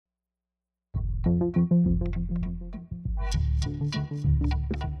Hi,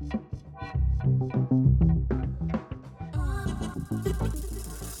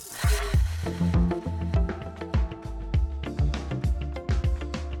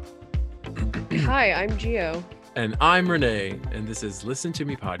 I'm Gio. And I'm Renee, and this is Listen to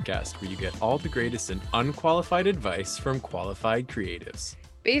Me Podcast, where you get all the greatest and unqualified advice from qualified creatives.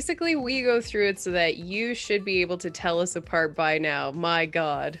 Basically, we go through it so that you should be able to tell us apart by now. My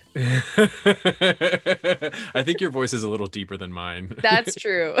God. I think your voice is a little deeper than mine. That's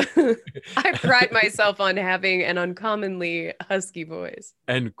true. I pride myself on having an uncommonly husky voice.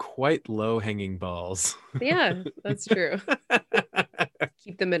 And quite low-hanging balls. Yeah, that's true.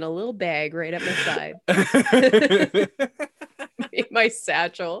 Keep them in a little bag right up my side. My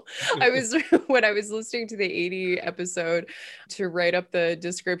satchel. When I was listening to the 80 episode to write up the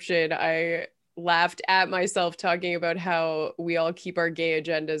description, I laughed at myself talking about how we all keep our gay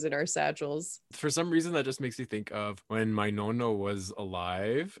agendas in our satchels. For some reason, that just makes me think of when my nono was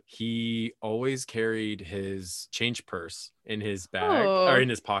alive. He always carried his change purse in his bag or in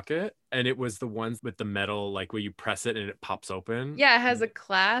his pocket, and it was the ones with the metal, like where you press it and it pops open. Yeah, it has a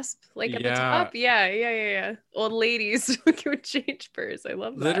clasp like at the top. Yeah. Old ladies with change purse. I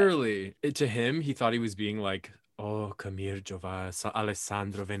love that. Literally, to him, he thought he was being like, "Oh, come here, Giova,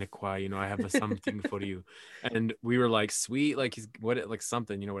 Alessandro, vieni qua, I have something for you." And we were like, sweet, like he's like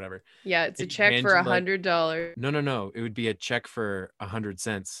something, whatever. Yeah, it's a check for $100. No, it would be a check for 100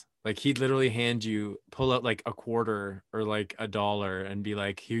 cents. Like he'd literally pull out like a quarter or like $1 and be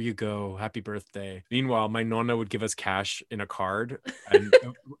like, "Here you go, happy birthday." Meanwhile, my nonna would give us cash in a card, and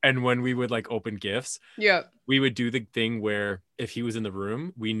and when we would like open gifts, we would do the thing where if he was in the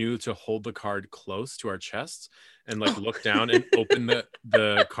room, we knew to hold the card close to our chests and like look down and open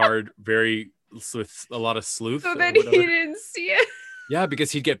the card with a lot of sleuth. So that he didn't see it. Yeah,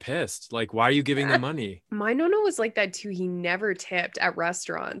 because he'd get pissed. Like, why are you giving them money? My nono was like that too. He never tipped at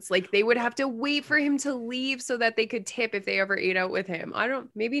restaurants. Like they would have to wait for him to leave so that they could tip if they ever ate out with him.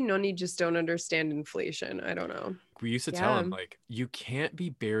 Maybe noni just don't understand inflation. I don't know. We used to tell him, like, you can't be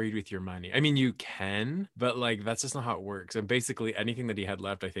buried with your money. I mean, you can, but like, that's just not how it works. And basically anything that he had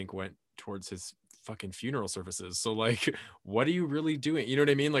left, I think, went towards his fucking funeral services. So like, what are you really doing? You know what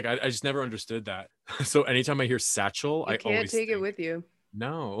I mean? Like, I just never understood that. So anytime I hear satchel, I can't always take it with you.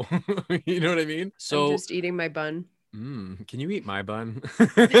 No. You know what I mean? So I'm just eating my bun. Can you eat my bun?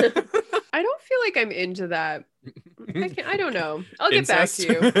 I don't feel like I'm into that. I don't know. I'll get back to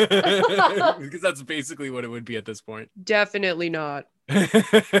you. Because that's basically what it would be at this point. Definitely not.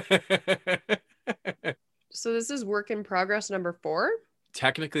 So this is work in progress number 4?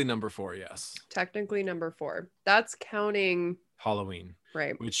 Technically number 4, yes. Technically number 4. That's counting Halloween.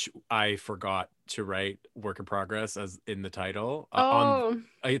 Right. Which I forgot to write work in progress as in the title.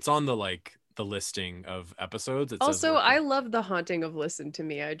 It's on the listing of episodes. Also, I love the haunting of Listen to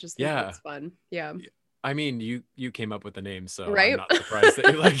Me. I just think it's fun. Yeah. I mean, you came up with the name, so right? I'm not surprised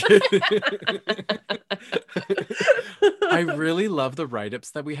that you like it. I really love the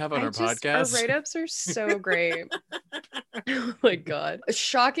write-ups that we have on our podcast. Our write-ups are so great. Oh my God.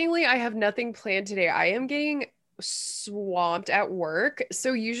 Shockingly, I have nothing planned today. I am getting swamped at work.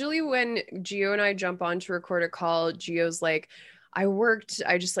 So usually when Gio and I jump on to record a call, Gio's like, I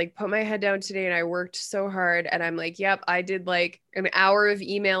just like put my head down today and I worked so hard. And I'm like, yep, I did like an hour of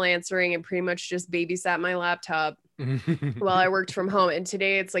email answering and pretty much just babysat my laptop while I worked from home. And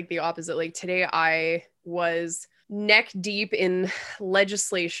today it's like the opposite. Like today I was neck deep in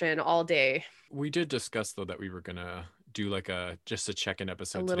legislation all day. We did discuss though that we were gonna do like just a check-in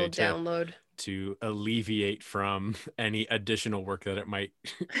episode today download to alleviate from any additional work that it might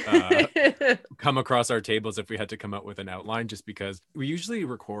come across our tables if we had to come up with an outline, just because we usually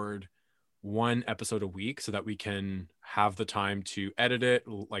record one episode a week so that we can have the time to edit it,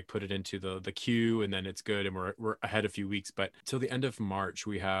 like put it into the queue, and then it's good and we're ahead a few weeks. But till the end of March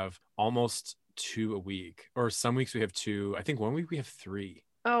we have almost 2 a week, or some weeks we have 2. I think one week we have 3.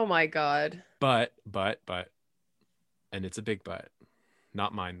 Oh my God. But and it's a big but.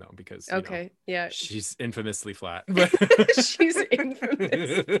 Not mine though, because she's infamously flat. She's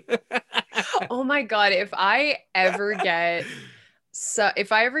infamous. Oh my God, if I ever get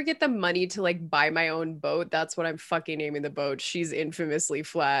the money to like buy my own boat, that's what I'm fucking naming the boat. She's infamously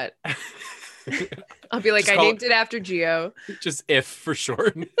flat. I'll be like, I named it after Gio. Just if for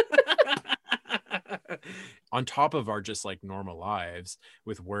short. On top of our just like normal lives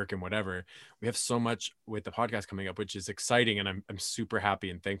with work and whatever, we have so much with the podcast coming up, which is exciting, and I'm super happy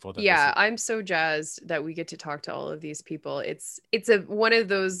and thankful that I'm so jazzed that we get to talk to all of these people. It's one of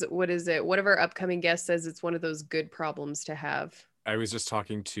those, what is it, one of our upcoming guests says it's one of those good problems to have. I was just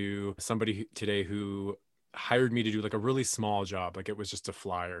talking to somebody today who hired me to do like a really small job. Like it was just a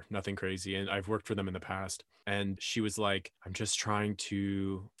flyer, nothing crazy. And I've worked for them in the past. And she was like, I'm just trying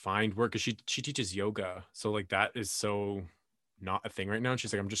to find work. Cause she teaches yoga. So like that is so not a thing right now. And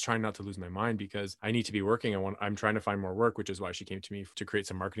she's like, I'm just trying not to lose my mind because I need to be working. I'm trying to find more work, which is why she came to me to create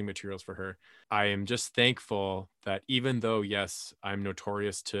some marketing materials for her. I am just thankful that even though, yes, I'm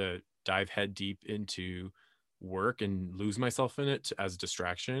notorious to dive head deep into work and lose myself in it as a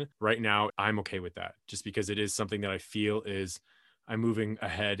distraction, right now I'm okay with that, just because it is something that I feel is I'm moving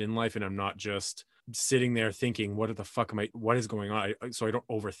ahead in life and I'm not just sitting there thinking what is going on, so I don't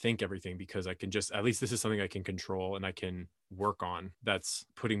overthink everything, because I can just, at least this is something I can control and I can work on, that's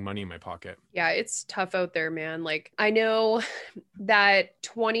putting money in my pocket. Yeah, it's tough out there, man. Like, I know that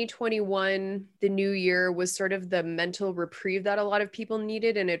 2021, the new year, was sort of the mental reprieve that a lot of people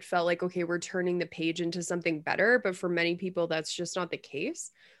needed. And it felt like, okay, we're turning the page into something better. But for many people, that's just not the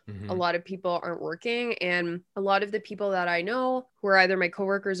case. A lot of people aren't working. And a lot of the people that I know who are either my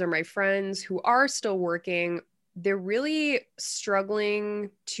coworkers or my friends who are still working, they're really struggling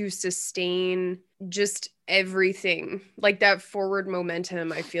to sustain just everything, like that forward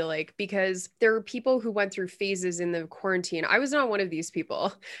momentum, I feel like, because there are people who went through phases in the quarantine. I was not one of these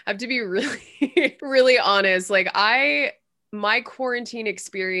people. I have to be really, really honest. Like, my quarantine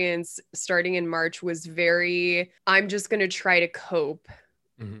experience starting in March was very, I'm just going to try to cope.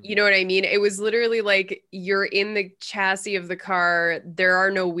 You know what I mean? It was literally like you're in the chassis of the car. There are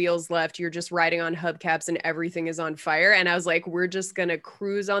no wheels left. You're just riding on hubcaps and everything is on fire. And I was like, we're just going to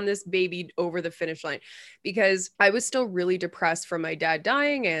cruise on this baby over the finish line, because I was still really depressed from my dad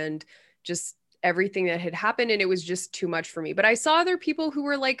dying and just everything that had happened, and it was just too much for me. But I saw other people who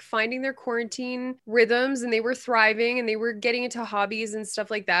were like finding their quarantine rhythms and they were thriving and they were getting into hobbies and stuff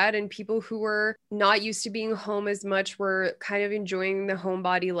like that, and people who were not used to being home as much were kind of enjoying the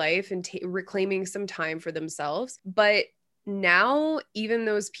homebody life and reclaiming some time for themselves. But now, even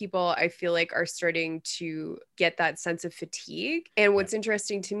those people, I feel like, are starting to get that sense of fatigue. And what's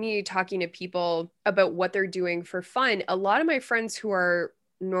interesting to me, talking to people about what they're doing for fun, a lot of my friends who are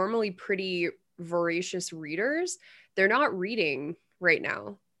normally pretty voracious readers, they're not reading right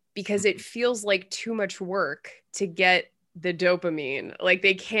now because it feels like too much work to get the dopamine. Like,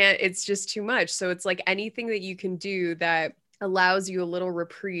 they can't, it's just too much. So it's like anything that you can do that allows you a little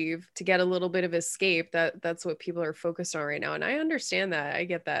reprieve to get a little bit of escape, that's what people are focused on right now. And I understand that. I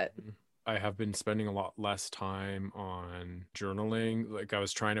get that. I have been spending a lot less time on journaling. Like, I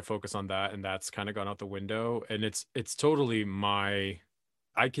was trying to focus on that, and that's kind of gone out the window. And it's totally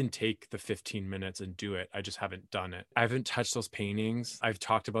I can take the 15 minutes and do it. I just haven't done it. I haven't touched those paintings. I've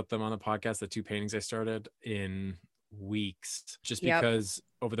talked about them on the podcast, the 2 paintings I started, in weeks, just because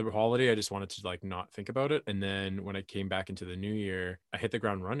over the holiday I just wanted to like not think about it. And then when I came back into the new year, I hit the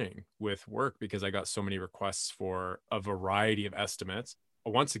ground running with work because I got so many requests for a variety of estimates.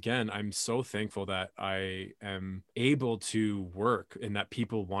 Once again, I'm so thankful that I am able to work and that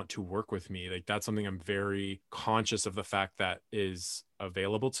people want to work with me. Like, that's something I'm very conscious of, the fact that is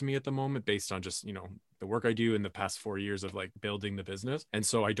available to me at the moment based on just, the work I do in the past 4 years of like building the business. And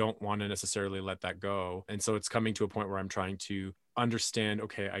so I don't want to necessarily let that go. And so it's coming to a point where I'm trying to understand,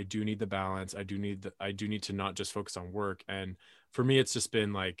 okay, I do need the balance. I do need to not just focus on work. And for me, it's just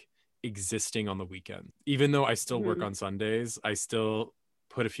been like existing on the weekend. Even though I still work on Sundays, I still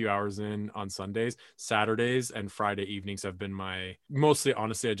put a few hours in on Sundays. Saturdays and Friday evenings have been mostly,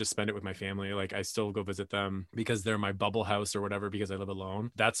 honestly, I just spend it with my family. Like, I still go visit them because they're my bubble house or whatever, because I live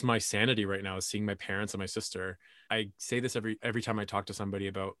alone. That's my sanity right now, is seeing my parents and my sister. I say this every time I talk to somebody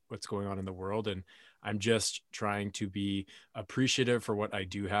about what's going on in the world, and I'm just trying to be appreciative for what I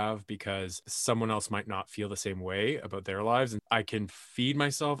do have, because someone else might not feel the same way about their lives. And I can feed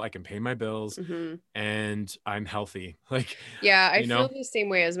myself, I can pay my bills, and I'm healthy. Like, yeah, I feel the same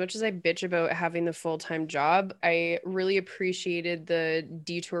way. As much as I bitch about having the full-time job, I really appreciated the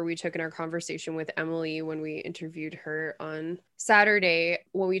detour we took in our conversation with Emily when we interviewed her on Saturday,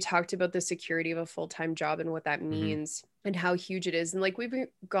 when we talked about the security of a full-time job and what that means and how huge it is. And like, we've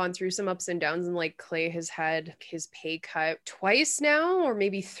gone through some ups and downs, and like Clay has had his pay cut twice now, or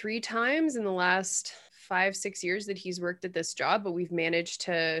maybe 3 times in the last 5-6 years that he's worked at this job, but we've managed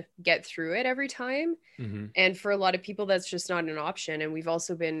to get through it every time. And for a lot of people, that's just not an option. And we've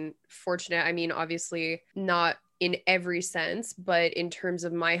also been fortunate. I mean, obviously not in every sense, but in terms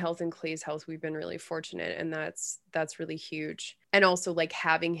of my health and Clay's health, we've been really fortunate. And that's really huge. And also like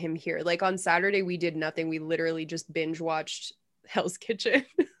having him here, like on Saturday, we did nothing. We literally just binge watched Hell's Kitchen,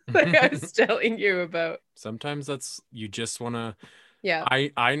 like I was telling you about. Sometimes you just want to Yeah.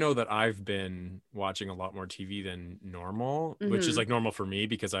 I know that I've been watching a lot more TV than normal, which is Hmm. like normal for me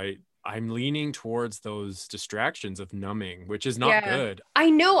because I'm leaning towards those distractions of numbing, which is not Yeah. good. I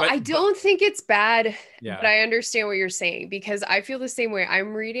know. But I don't think it's bad, but yeah. I understand what you're saying because I feel the same way.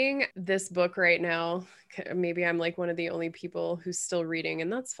 I'm reading this book right now. Maybe I'm like one of the only people who's still reading,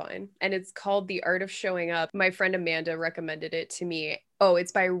 and that's fine. And it's called The Art of Showing Up. My friend Amanda recommended it to me. Oh,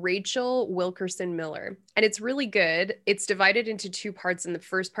 it's by Rachel Wilkerson Miller, and it's really good. It's divided into two parts, and the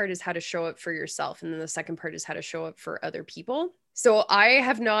first part is how to show up for yourself, and then the second part is how to show up for other people. So I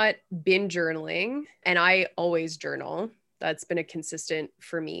have not been journaling, and I always journal. That's been a consistent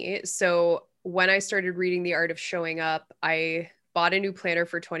for me. So when I started reading The Art of Showing Up, I bought a new planner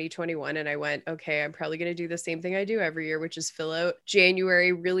for 2021 and I went, okay, I'm probably going to do the same thing I do every year, which is fill out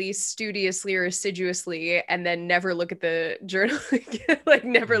January really studiously or assiduously and then never look at the journal again, like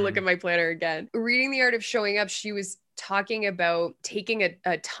never look at my planner again. Reading The Art of Showing Up, she was talking about taking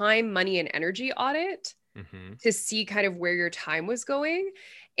a time, money, and energy audit Mm-hmm. to see kind of where your time was going.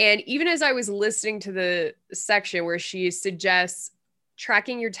 And even as I was listening to the section where she suggests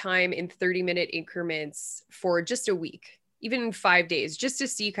tracking your time in 30-minute increments for just a week, even in 5 days, just to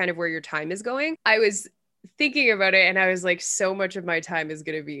see kind of where your time is going, I was thinking about it and I was like, so much of my time is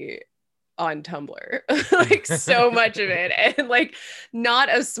going to be on Tumblr, like so much of it. And like not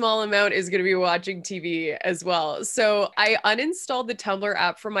a small amount is going to be watching TV as well. So I uninstalled the Tumblr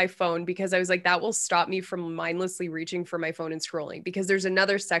app from my phone because I was like, that will stop me from mindlessly reaching for my phone and scrolling. Because there's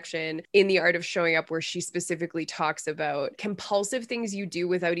another section in The Art of Showing Up where she specifically talks about compulsive things you do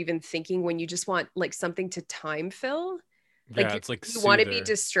without even thinking when you just want like something to time fill. Like Yeah, it's like you want to be soother.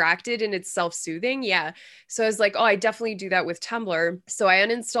 distracted and it's self-soothing. Yeah. So I was like, oh, I definitely do that with Tumblr. So I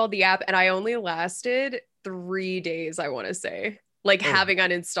uninstalled the app and I only lasted 3 days, I want to say, like Oh, having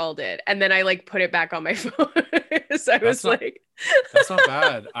uninstalled it. And then I like put it back on my phone. So I that's was not like, that's not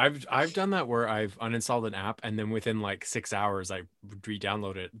bad. I've done that where I've uninstalled an app and then within like 6 hours I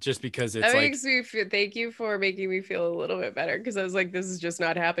re-download it just because it's that like, makes me feel, thank you for making me feel a little bit better. Cause I was like, this is just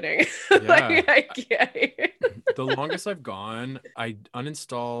not happening. yeah. Like I can't. The longest I've gone, I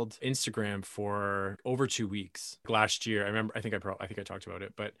uninstalled Instagram for over 2 weeks last year. I remember, I think I talked about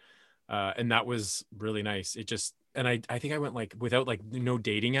it, but and that was really nice. It just, and I think I went like without like no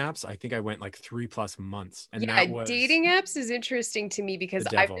dating apps. I think I went like 3+ months, and Yeah, that was dating apps is interesting to me the because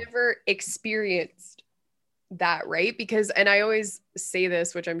I've devil. never experienced that, right? Because, and I always say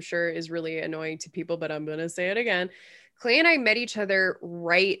this, which I'm sure is really annoying to people, but I'm going to say it again. Clay and I met each other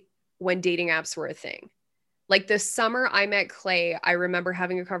right when dating apps were a thing. Like the summer I met Clay, I remember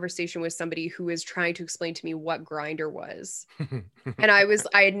having a conversation with somebody who was trying to explain to me what Grindr was. And I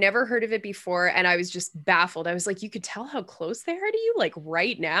had never heard of it before. And I was just baffled. I was like, you could tell how close they are to you, like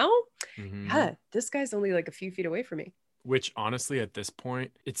right now? hmm Yeah, this guy's only like a few feet away from me. Which honestly, at this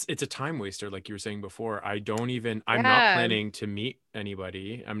point, it's a time waster, like you were saying before. I'm not Yeah. planning to meet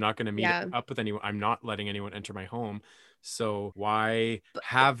anybody. I'm not going to meet Yeah. up with anyone. I'm not letting anyone enter my home. So why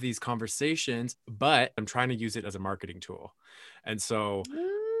have these conversations? But I'm trying to use it as a marketing tool. And so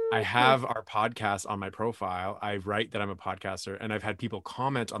I Mm. have our podcast on my profile. I write that I'm a podcaster, and I've had people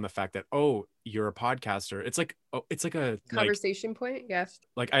comment on the fact that, oh, you're a podcaster. It's like, oh, it's like a Conversation point. Yeah.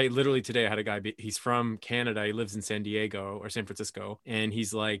 like I literally today I had a guy, he's from Canada, he lives in San Diego or San Francisco, and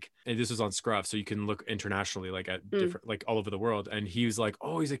he's like, and this was on Scruff, so you can look internationally, like at Mm. different, like all over the world. And he was like,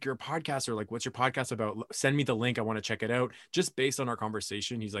 oh, he's like, you're a podcaster, like what's your podcast about? Send me the link, I want to check it out. Just based on our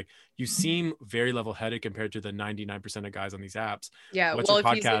conversation, he's like, you seem very level-headed compared to the 99% of guys on these apps. Yeah. What's Well, your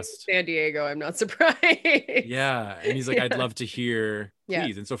if he's in podcast? San Diego, I'm not surprised. Yeah. And he's like, I'd Yeah. love to hear, Yeah.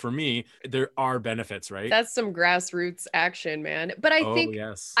 please. And so for me, there are benefits, right? That's some grassroots action, man. But Oh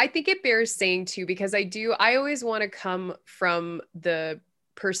yes. I think it bears saying too, because I always want to come from the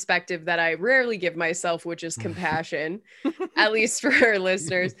perspective that I rarely give myself, which is compassion, at least for our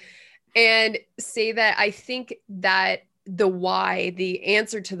listeners, and say that I think that the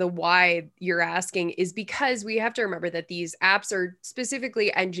answer to the why you're asking is because we have to remember that these apps are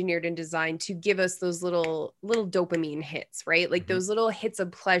specifically engineered and designed to give us those little dopamine hits, right? Like Mhm. those little hits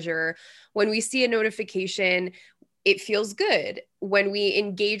of pleasure. When we see a notification, it feels good. When we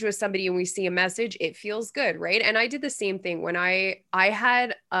engage with somebody and we see a message, it feels good, right? And I did the same thing when I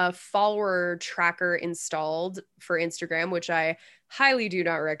had a follower tracker installed for Instagram, which I highly do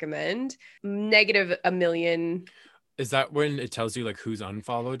not recommend. Negative a million. Is that when it tells you like who's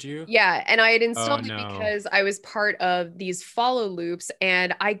unfollowed you? Yeah, and I had Oh installed it no. because I was part of these follow loops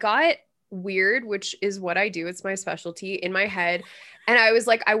and I got weird, which is what I do. It's my specialty in my head. And I was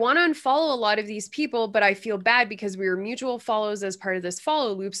like, I want to unfollow a lot of these people, but I feel bad because we were mutual follows as part of this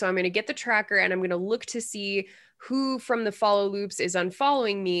follow loop. So I'm going to get the tracker and I'm going to look to see who from the follow loops is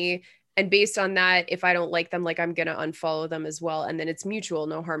unfollowing me. And based on that, if I don't like them, like I'm going to unfollow them as well. And then it's mutual,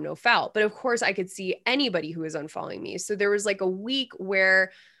 no harm, no foul. But of course, I could see anybody who is unfollowing me. So there was like a week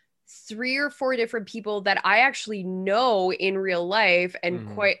where 3 or 4 different people that I actually know in real life and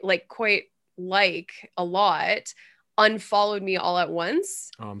quite like a lot unfollowed me all at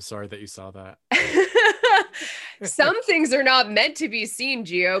once. Oh, I'm sorry that you saw that. Some things are not meant to be seen,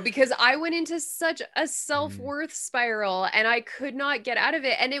 Gio, because I went into such a self-worth spiral and I could not get out of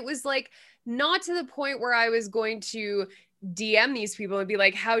it. And it was like not to the point where I was going to DM these people and be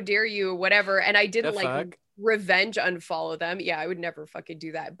like, how dare you, whatever. And I didn't like revenge unfollow them. Yeah, I would never fucking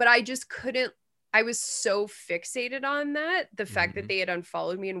do that. But I just couldn't. I was so fixated on that, the fact that they had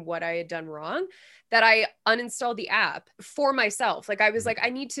unfollowed me and what I had done wrong, that I uninstalled the app for myself. Like I was like, I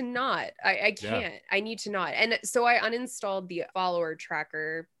need to not, I can't, I need to not. And so I uninstalled the follower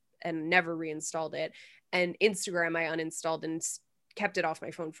tracker and never reinstalled it. And Instagram, I uninstalled and kept it off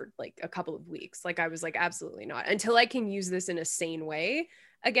my phone for like a couple of weeks. Like I was like, absolutely not. Until I can use this in a sane way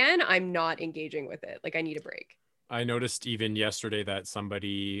again, I'm not engaging with it. Like I need a break. I noticed even yesterday that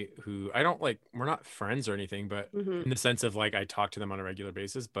somebody who I don't like, we're not friends or anything, but in the sense of like, I talk to them on a regular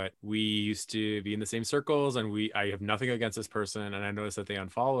basis, but we used to be in the same circles and I have nothing against this person. And I noticed that they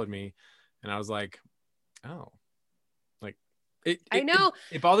unfollowed me and I was like, oh, like I know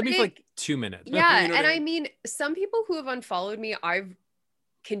it bothered me for like 2 minutes. Yeah. You know and I mean, some people who have unfollowed me, I've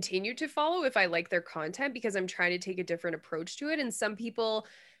continued to follow if I like their content because I'm trying to take a different approach to it. And some people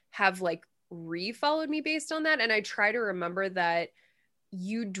have like re-followed me based on that, and I try to remember that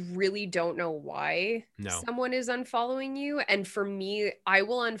you really don't know why someone is unfollowing you. And for me, I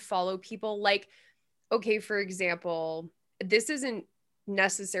will unfollow people like, okay, for example, this isn't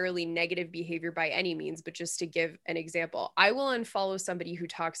necessarily negative behavior by any means, but just to give an example, I will unfollow somebody who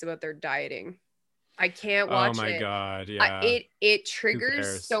talks about their dieting. I can't watch it. Oh my God. Yeah. It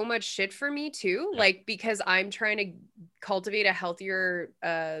triggers so much shit for me too. Yeah. Like, because I'm trying to cultivate a healthier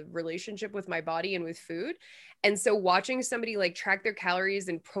relationship with my body and with food. And so watching somebody like track their calories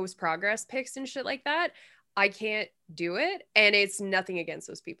and post progress pics and shit like that, I can't do it. And it's nothing against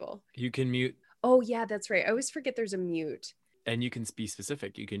those people. You can mute. Oh yeah, that's right. I always forget there's a mute. And you can be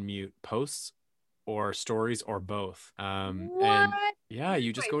specific. You can mute posts or stories or both. What? And yeah,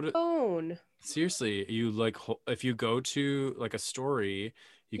 you just go to phone. Seriously, you like if you go to like a story,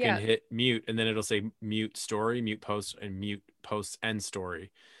 you can hit mute and then it'll say mute story, mute post, and mute post and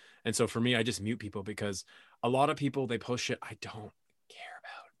story. And so for me, I just mute people because a lot of people, they post shit I don't care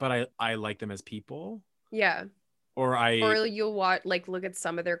about, but I like them as people. Yeah. Or you'll watch, like, look at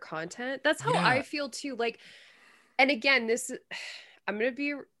some of their content. That's how I feel too. Like, and again, I'm going to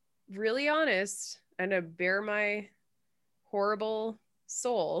be really honest and to bare my horrible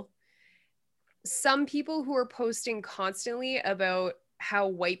soul. Some people who are posting constantly about how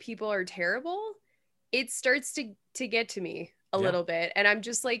white people are terrible, it starts to get to me a little bit. And I'm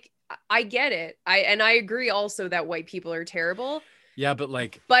just like, I get it. I agree also that white people are terrible. Yeah, but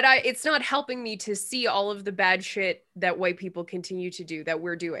it's not helping me to see all of the bad shit that white people continue to do that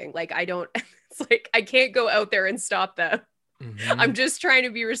we're doing. Like, it's like, I can't go out there and stop them. Mm-hmm. I'm just trying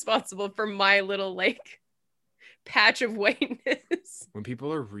to be responsible for my little like patch of whiteness. When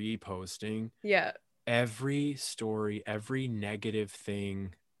people are reposting every story, every negative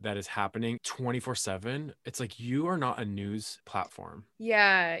thing that is happening 24/7, it's like, you are not a news platform.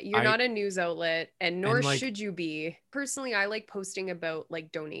 Yeah, you're not a news outlet, and nor should you be. Personally, I like posting about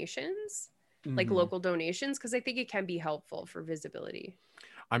like donations, like local donations, because I think it can be helpful for visibility.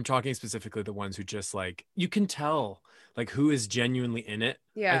 I'm talking specifically the ones who just like, you can tell like who is genuinely in it.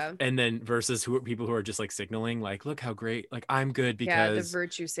 Yeah. And then versus people who are just like signaling like, look how great, like I'm good because the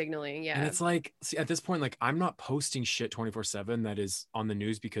virtue signaling. Yeah. And it's like, see, at this point, like I'm not posting shit 24/7 that is on the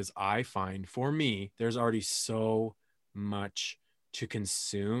news because I find for me, there's already so much to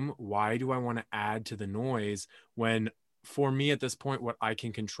consume. Why do I want to add to the noise when for me at this point, what I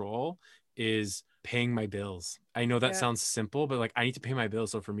can control is paying my bills. I know that sounds simple, but like I need to pay my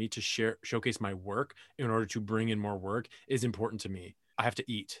bills. So for me to showcase my work in order to bring in more work is important to me. I have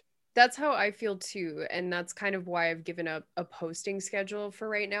to eat. That's how I feel too. And that's kind of why I've given up a posting schedule for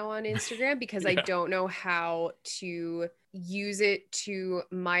right now on Instagram, because I don't know how to use it to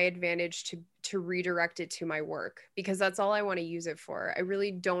my advantage to redirect it to my work, because that's all I want to use it for. I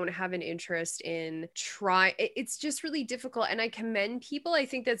really don't have an interest in it's just really difficult. And I commend people. I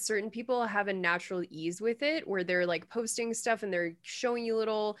think that certain people have a natural ease with it where they're like posting stuff and they're showing you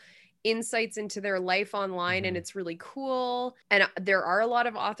little insights into their life online, and Mhm. it's really cool. And there are a lot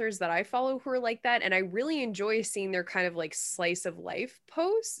of authors that I follow who are like that, and I really enjoy seeing their kind of like slice of life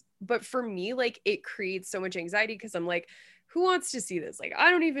posts. But for me, like it creates so much anxiety because I'm like, who wants to see this? Like,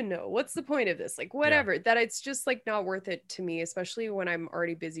 I don't even know. What's the point of this? Like, Yeah. whatever. That it's just like not worth it to me, especially when I'm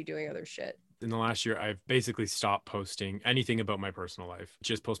already busy doing other shit. In the last year, I've basically stopped posting anything about my personal life.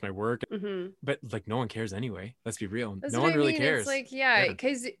 Just post my work. Mm-hmm. But like no one cares anyway. Let's be real. That's No what one I really mean. It's cares. like, yeah, Yeah.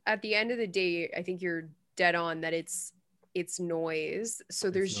 because at the end of the day, I think you're dead on that it's noise. So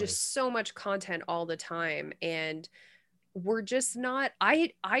It's there's noise. just so much content all the time. And we're just not,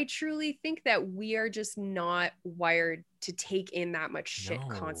 I truly think that we are just not wired to take in that much shit No.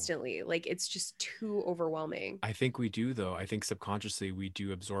 constantly. Like it's just too overwhelming. I think we do though. I think subconsciously we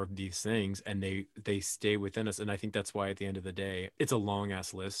do absorb these things and they stay within us. And I think that's why at the end of the day, it's a long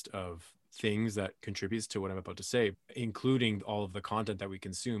ass list of things that contributes to what I'm about to say, including all of the content that we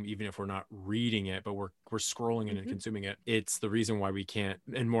consume, even if we're not reading it, but we're scrolling it and Mm-hmm. consuming it. It's the reason why we can't,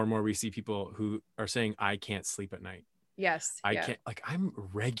 and more we see people who are saying, I can't sleep at night. Yes. I Yeah. can't, like I'm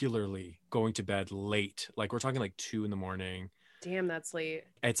regularly going to bed late. Like we're talking like 2 a.m. Damn, that's late.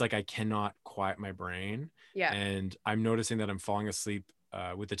 It's like I cannot quiet my brain, Yeah. and I'm noticing that I'm falling asleep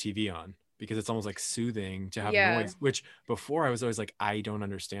with the TV on because it's almost like soothing to have Yeah. noise, which before I was always like I don't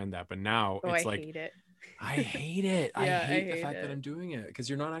understand that, but now Oh, I it's like hate it. I hate it. I Yeah, I hate the hate fact that it. I'm doing it because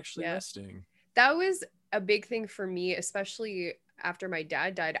you're not actually Yeah. resting. That was a big thing for me, especially after my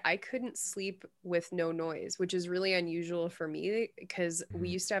dad died. I couldn't sleep with no noise, which is really unusual for me because we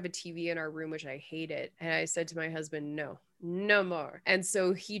Mhm. used to have a TV in our room, which I hated. And I said to my husband, no, no more. And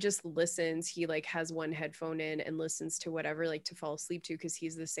so he just listens. He like has one headphone in and listens to whatever, like to fall asleep to, because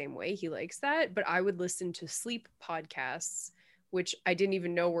he's the same way. He likes that. But I would listen to sleep podcasts, which I didn't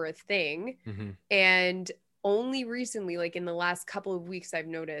even know were a thing. Mhm. And only recently, like in the last couple of weeks, I've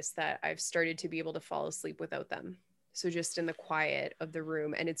noticed that I've started to be able to fall asleep without them. So just in the quiet of the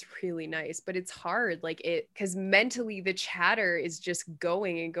room, and it's really nice, but it's hard, like it, because mentally the chatter is just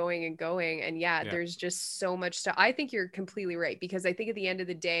going and going and going. And yeah, Yeah. there's just so much stuff. I think you're completely right, because I think at the end of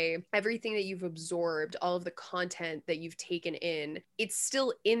the day, everything that you've absorbed, all of the content that you've taken in, it's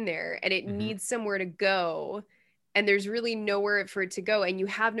still in there and it Mhm. needs somewhere to go, and there's really nowhere for it to go, and you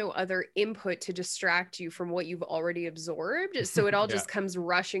have no other input to distract you from what you've already absorbed, so it all Yeah, just comes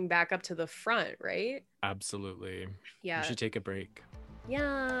rushing back up to the front, right? absolutely. We Yeah. should take a break.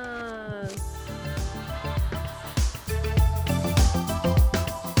 Yeah.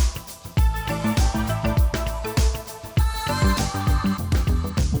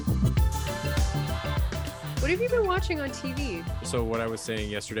 What have you been watching on TV? So what I was saying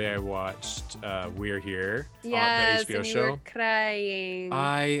yesterday, I watched We're Here, Yes, the HBO and you were show. crying.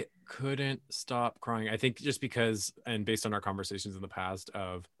 I couldn't stop crying. I think just because, and based on our conversations in the past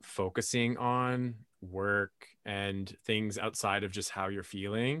of focusing on work and things outside of just how you're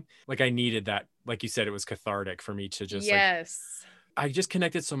feeling, like I needed that. Like you said, it was cathartic for me to just like, Yes. I just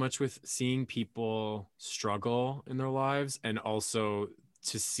connected so much with seeing people struggle in their lives and also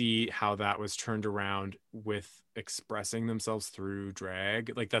to see how that was turned around with expressing themselves through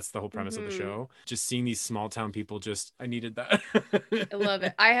drag. Like that's the whole premise of the Mm-hmm. show. Just seeing these small town people, just I needed that. I love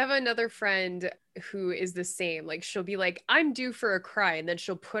it. I have another friend who is the same. Like she'll be like, I'm due for a cry. And then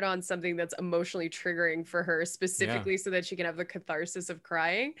she'll put on something that's emotionally triggering for her Yeah. specifically so that she can have the catharsis of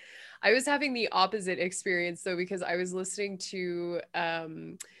crying. I was having the opposite experience though, because I was listening to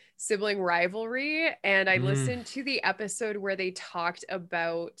Sibling Rivalry, and I Mm, listened to the episode where they talked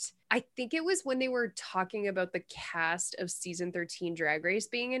about, I think it was when they were talking about the cast of season 13 Drag Race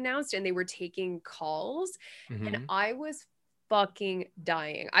being announced and they were taking calls, and mhm. I was fucking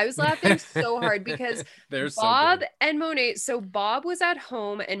dying. I was laughing so hard because They're so Bob good. and Monet, so Bob was at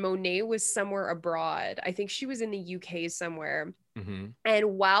home and Monet was somewhere abroad. I think she was in the UK somewhere. Mhm.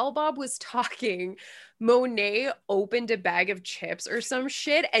 And while Bob was talking, Monet opened a bag of chips or some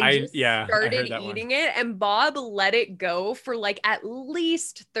shit and just I started heard that one. eating it. And Bob let it go for like at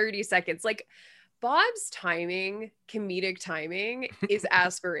least 30 seconds. Like Bob's timing, comedic timing, is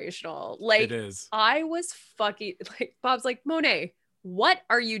aspirational. It Like is. I was fucking like, Bob's like, Monet, what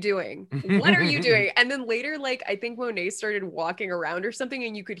are you doing? What are you doing? And then later, like, I think Monet started walking around or something,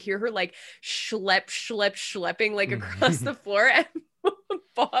 and you could hear her like schlepping like across the floor. And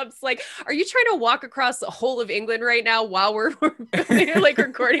Bob's like, are you trying to walk across the whole of England right now while we're filming, like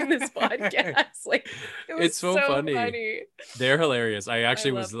recording this podcast? Like, it was It's so so funny. funny. They're hilarious. I I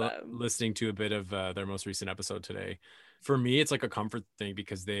actually love was them. listening to a bit of their most recent episode today. For me, it's like a comfort thing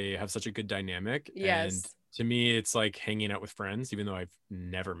because they have such a good dynamic. And Yes. to me, it's like hanging out with friends, even though I've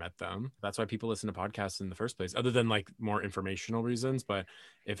never met them. That's why people listen to podcasts in the first place, other than like more informational reasons. But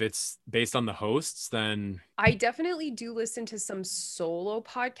If it's based on the hosts, then I definitely do listen to some solo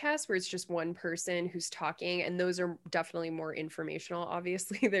podcasts where it's just one person who's talking, and those are definitely more informational.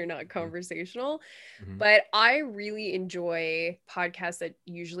 Obviously, they're not conversational, Mhm, but I really enjoy podcasts that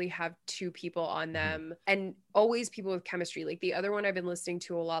usually have two people on mhm. them and always people with chemistry. Like the other one I've been listening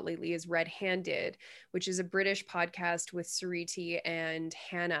to a lot lately is Red Handed, which is a British podcast with Sariti and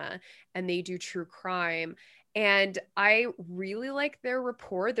Hannah, and they do true crime. And I really like their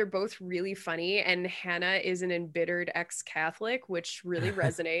rapport. They're both really funny. And Hannah is an embittered ex-Catholic, which really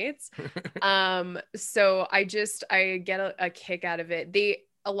resonates. So I get a kick out of it.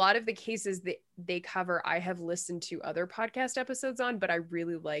 A lot of the cases that they cover, I have listened to other podcast episodes on, but I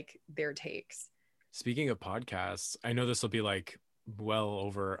really like their takes. Speaking of podcasts, I know this will be like well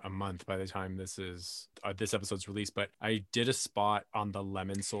over a month by the time this episode's released, but I did a spot on the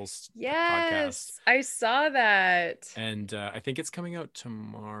Lemon Souls podcast, Yes, I saw that. and I think it's coming out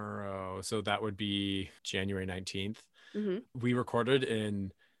tomorrow. So that would be January 19th. Mhm. We recorded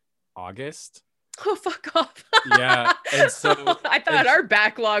in August. Oh, fuck off. Yeah, and so I thought and our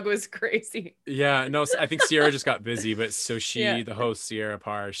backlog was crazy. yeah, no, I think Sierra just got busy, but so Yeah. the host Sierra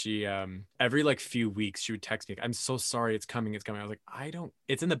Parr, she every like few weeks she would text me, I'm so sorry, it's coming, it's coming. I was like, I don't,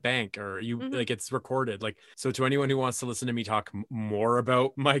 it's in the bank, or you Mhm. like it's recorded. Like, so to anyone who wants to listen to me talk more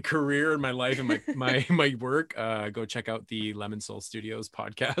about my career and my life and my work, go check out the Lemon Soul Studios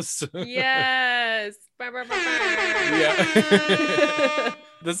podcast. Yes. Yeah.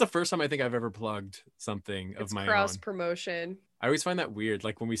 This is the first time I think I've ever plugged something of It's my cross own. promotion. I always find that weird,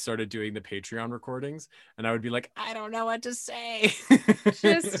 like when we started doing the Patreon recordings, and I would be like, I don't know what to say.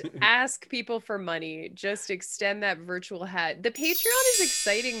 Just ask people for money. Just extend that virtual hat. The Patreon is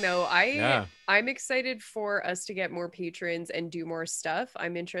exciting though. Yeah. I'm excited for us to get more patrons and do more stuff.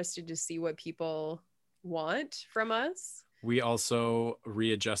 I'm interested to see what people want from us. We also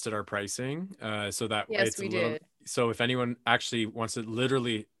readjusted our pricing, so that Yes, it's a we little. did. So if anyone actually wants to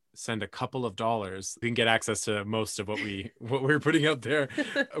literally send a couple of dollars, we can get access to most of what we're putting out there.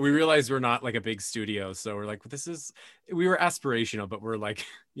 We realized we're not like a big studio, so we're like, we were aspirational, but we're like,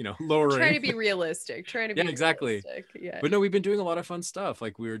 Trying lowering. to be realistic. Trying to Yeah, be exactly. realistic. Yeah. But no, we've been doing a lot of fun stuff.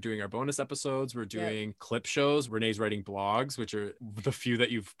 Like we were doing our bonus episodes, we're Yep. doing clip shows. Renee's writing blogs, which are the few that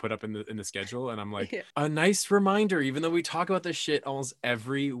you've put up in the schedule. And I'm like, Yeah. a nice reminder, even though we talk about this shit almost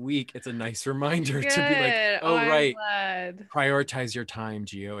every week, it's a nice reminder to be like, Good. Oh, oh I'm right, glad. prioritize your time,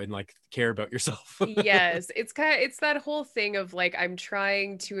 Geo, and like care about yourself. Yes, it's that whole thing of like I'm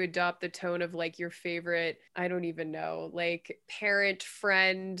trying to adopt the tone of like your favorite, I don't even know, like parent,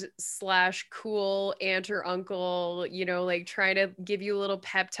 friend slash cool aunt or uncle, like trying to give you a little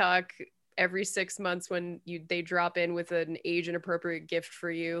pep talk every 6 months when they drop in with an age and appropriate gift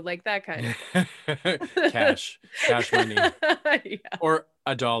for you, like that kind of thing. cash money, Yeah. or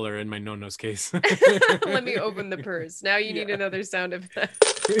a dollar in my no-no's case. Let me open the purse. Now you need Yeah. another sound effect.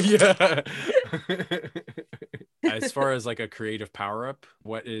 Yeah. As far as like a creative power up,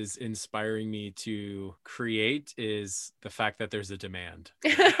 what is inspiring me to create is the fact that there's a demand.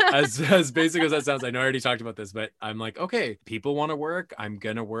 As basic as that sounds, I know I already talked about this, but I'm like, okay, people want to work. I'm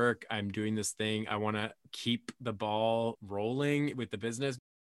gonna work. I'm doing this thing. I want to keep the ball rolling with the business.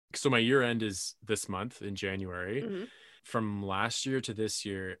 So my year end is this month in January. Mhm. From last year to this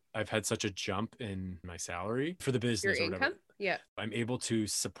year, I've had such a jump in my salary for the Your business or whatever. income? Yeah. I'm able to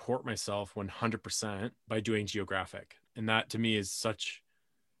support myself 100% by doing geographic. And that to me is such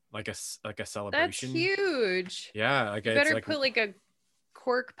like a That's celebration. huge. Yeah. Like You it's better like, put like a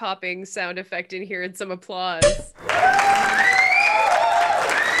cork popping sound effect in here and some applause.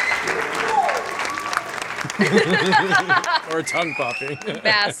 or tongue popping.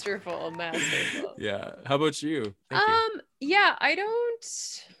 Masterful. Yeah. How about you? Thank you. Yeah, I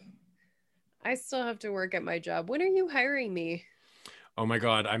still have to work at my job. When are you hiring me? Oh my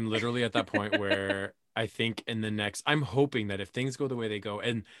God. I'm literally at that point where I think I'm hoping that if things go the way they go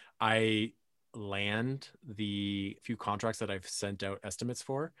and I land the few contracts that I've sent out estimates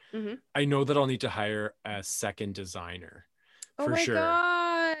for, Mm-hmm. I know that I'll need to hire a second designer Oh for my sure.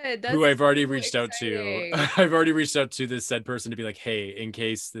 God. That's Who I've already so reached out to. exciting. I've already reached out to this said person to be like, hey, in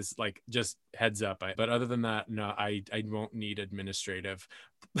case this, like, just heads up. But other than that, no, I won't need administrative.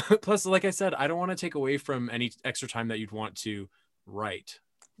 Plus, like I said, I don't want to take away from any extra time that you'd want to write.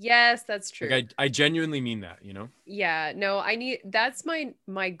 Yes, that's true. Like I genuinely mean that, Yeah, no, that's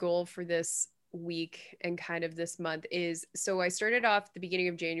my goal for this week and kind of this month is, so I started off at the beginning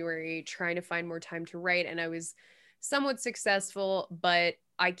of January trying to find more time to write, and I was somewhat successful, but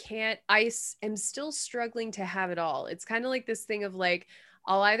am still struggling to have it all. It's kind of like this thing of like,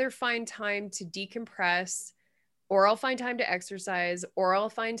 I'll either find time to decompress or I'll find time to exercise, or I'll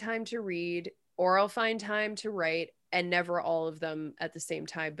find time to read, or I'll find time to write, and never all of them at the same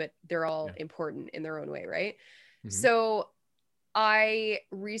time, but they're all important in their own way, right? So I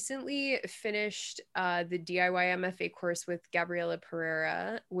recently finished the DIY MFA course with Gabriela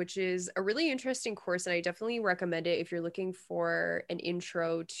Pereira, which is a really interesting course, and I definitely recommend it if you're looking for an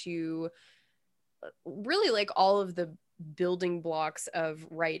intro to really like all of the building blocks of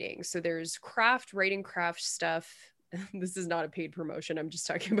writing. So there's writing craft stuff. This is not a paid promotion. I'm just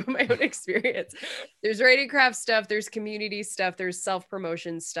talking about my own experience. There's writing craft stuff, there's community stuff, there's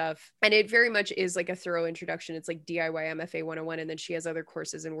self-promotion stuff. And it very much is like a thorough introduction. It's like DIY MFA 101. And then she has other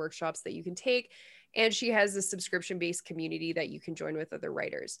courses and workshops that you can take. And she has a subscription-based community that you can join with other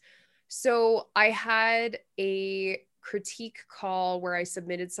writers. So I had a critique call where I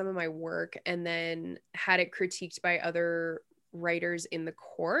submitted some of my work and then had it critiqued by other writers in the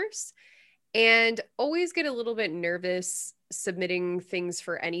course. And always get a little bit nervous submitting things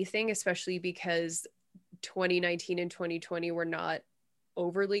for anything, especially because 2019 and 2020 were not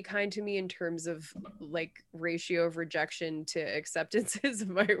overly kind to me in terms of like ratio of rejection to acceptances of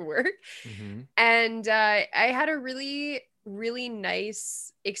my work. And I had a really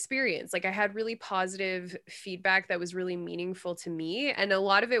nice experience. Like I had really positive feedback that was really meaningful to me. And a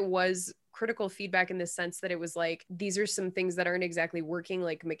lot of it was critical feedback in the sense that it was like, these are some things that aren't exactly working,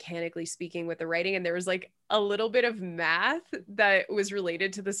 like mechanically speaking with the writing. And there was like a little bit of math that was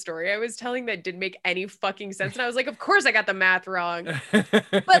related to the story I was telling that didn't make any fucking sense. And I was like, of course I got the math wrong.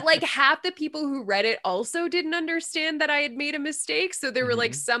 But like half the people who read it also didn't understand that I had made a mistake. So there were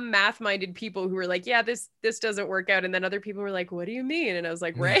like some math-minded people who were like, yeah, this doesn't work out. And then other people were like, what do you mean? And I was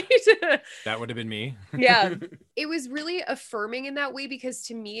like, right. That would have been me. Yeah. It was really affirming in that way, because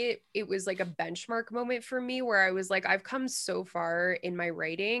to me, it was like a benchmark moment for me where I was like, I've come so far in my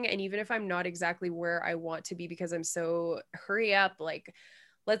writing. And even if I'm not exactly where I want to be, because I'm so hurry up, like,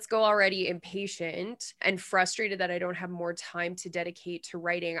 let's go already, impatient and frustrated that I don't have more time to dedicate to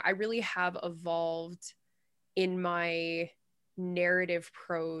writing, I really have evolved in my narrative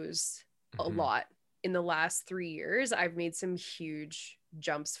prose a lot. In the last 3 years, I've made some huge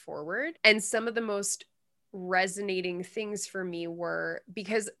jumps forward. And some of the most resonating things for me were,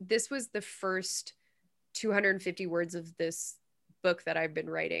 because this was the first 250 words of this book that I've been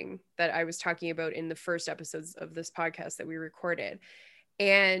writing that I was talking about in the first episodes of this podcast that we recorded.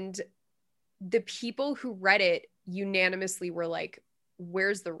 And the people who read it unanimously were like,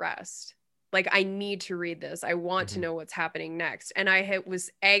 where's the rest? Like, I need to read this. I want to know what's happening next. And I was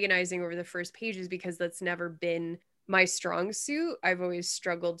agonizing over the first pages because that's never been my strong suit. I've always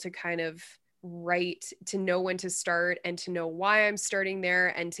struggled to kind of write, to know when to start and to know why I'm starting there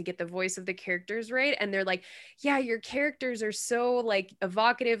and to get the voice of the characters right. And they're like, yeah, your characters are so like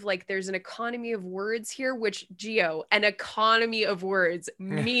evocative. Like there's an economy of words here, which Gio, an economy of words,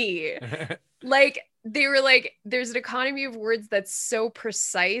 me, like they were like, there's an economy of words that's so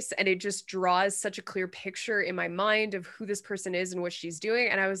precise and it just draws such a clear picture in my mind of who this person is and what she's doing.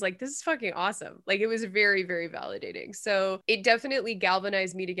 And I was like, this is fucking awesome. Like it was very, very validating. So it definitely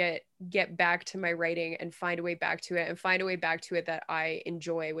galvanized me to get back to my writing and find a way back to it, and find a way back to it that I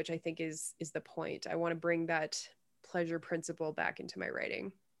enjoy, which I think is the point. I want to bring that pleasure principle back into my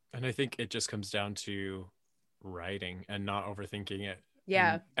writing. And I think it just comes down to writing and not overthinking it.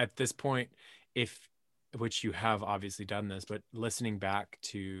 Yeah. And at this point, which you have obviously done this, but listening back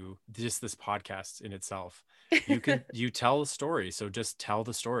to just this podcast in itself, you tell a story. So just tell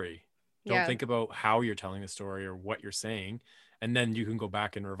the story. Don't think about how you're telling the story or what you're saying. And then you can go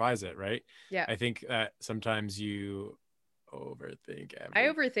back and revise it. Right. Yeah. I think that sometimes you overthink everything. I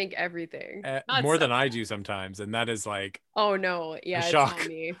overthink everything. More than I do sometimes. And that is like, oh no. Yeah. A shock. It's not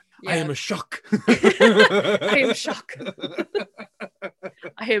me. Yeah. I am a shock. I am shock.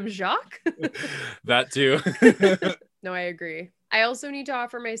 I am Jacques. That too. No, I agree. I also need to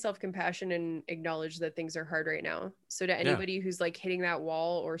offer myself compassion and acknowledge that things are hard right now. So to anybody who's like hitting that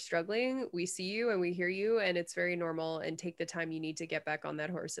wall or struggling, we see you and we hear you, and it's very normal, and take the time you need to get back on that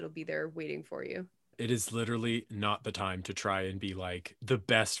horse. It'll be there waiting for you. It is literally not the time to try and be like the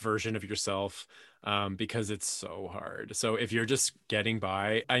best version of yourself, because it's so hard. So if you're just getting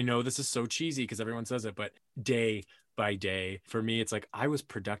by, I know this is so cheesy because everyone says it, but day by day, for me, it's like I was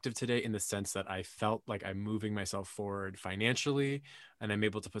productive today in the sense that I felt like I'm moving myself forward financially, and I'm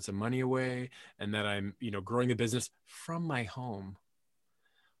able to put some money away, and that I'm, growing the business from my home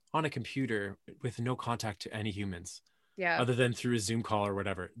on a computer with no contact to any humans. Yeah. Other than through a Zoom call or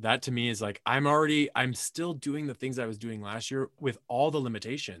whatever. That to me is like, I'm still doing the things I was doing last year with all the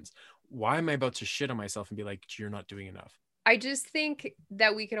limitations. Why am I about to shit on myself and be like, you're not doing enough? I just think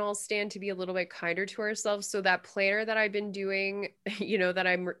that we can all stand to be a little bit kinder to ourselves. So that planner that I've been doing, that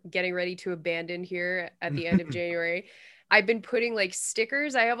I'm getting ready to abandon here at the end of January, I've been putting like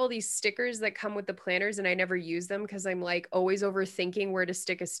stickers. I have all these stickers that come with the planners and I never use them because I'm like always overthinking where to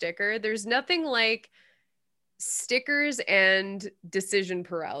stick a sticker. There's nothing like stickers and decision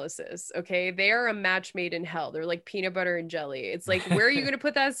paralysis. Okay. They are a match made in hell. They're like peanut butter and jelly. It's like, where are you going to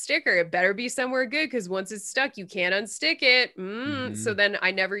put that sticker? It better be somewhere good because once it's stuck, you can't unstick it. So then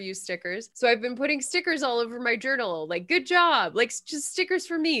I never use stickers. So I've been putting stickers all over my journal, like, good job, like just stickers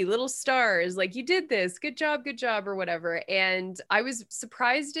for me, little stars, like, you did this, good job, or whatever. And I was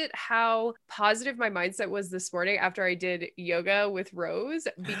surprised at how positive my mindset was this morning after I did yoga with Rose,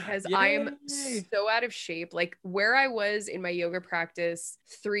 because I am so out of shape. Like, where I was in my yoga practice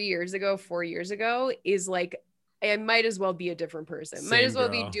 3 years ago, 4 years ago is like, I might as well be a different person. Might as well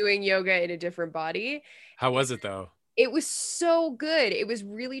be doing yoga in a different body. How was it though? It was so good. It was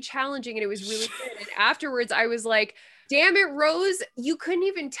really challenging and it was really good. And afterwards I was like, damn it, Rose, you couldn't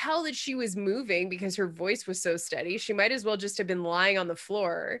even tell that she was moving because her voice was so steady. She might as well just have been lying on the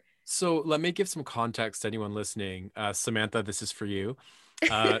floor. So let me give some context to anyone listening. Samantha, this is for you.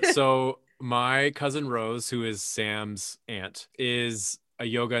 So my cousin Rose, who is Sam's aunt, is a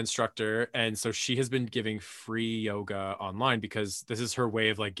yoga instructor. And so she has been giving free yoga online because this is her way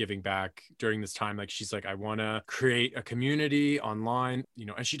of like giving back during this time. Like, she's like, I want to create a community online,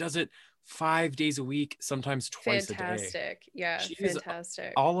 and she does it 5 days a week, sometimes twice a day. Fantastic. Yeah.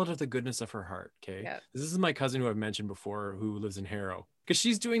 Fantastic. All out of the goodness of her heart. Okay. Yeah. This is my cousin who I've mentioned before, who lives in Harrow, because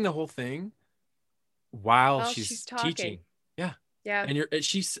she's doing the whole thing while she's teaching. Yeah. Yeah. And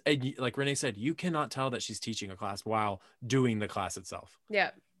she's, like Renee said, you cannot tell that she's teaching a class while doing the class itself. Yeah.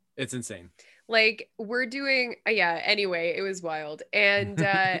 It's insane. Like, we're doing, anyway, it was wild. And,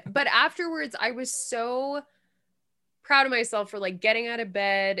 but afterwards I was so proud of myself for like getting out of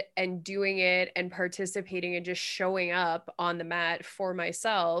bed and doing it and participating and just showing up on the mat for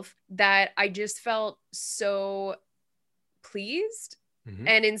myself that I just felt so pleased.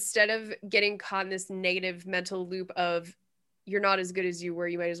 And instead of getting caught in this negative mental loop of, you're not as good as you were,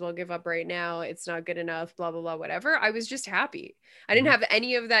 you might as well give up right now, it's not good enough, blah, blah, blah, whatever, I was just happy. I didn't have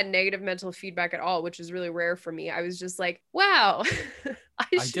any of that negative mental feedback at all, which is really rare for me. I was just like, wow, I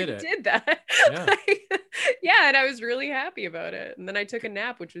did that. Yeah. And I was really happy about it. And then I took a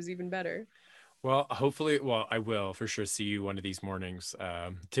nap, which was even better. Well, hopefully, I will for sure see you one of these mornings.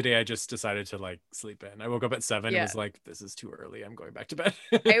 Today, I just decided to like sleep in. I woke up at 7 and was like, this is too early. I'm going back to bed.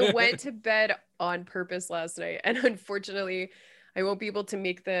 I went to bed on purpose last night. And unfortunately, I won't be able to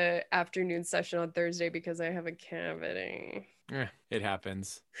make the afternoon session on Thursday because I have a cavity. It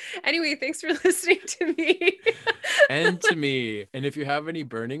happens. Anyway, thanks for listening to me. And to me. And if you have any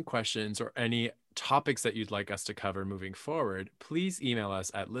burning questions or any topics that you'd like us to cover moving forward, please email us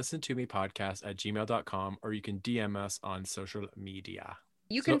at listentomepodcast@gmail.com, or you can DM us on social media.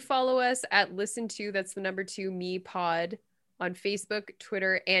 You can follow us at listen2, that's the number 2 me pod, on Facebook,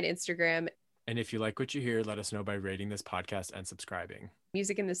 Twitter, and Instagram. And if you like what you hear, let us know by rating this podcast and subscribing.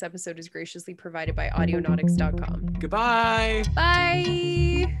 Music in this episode is graciously provided by audionautics.com. Goodbye.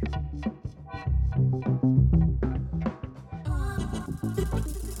 Bye.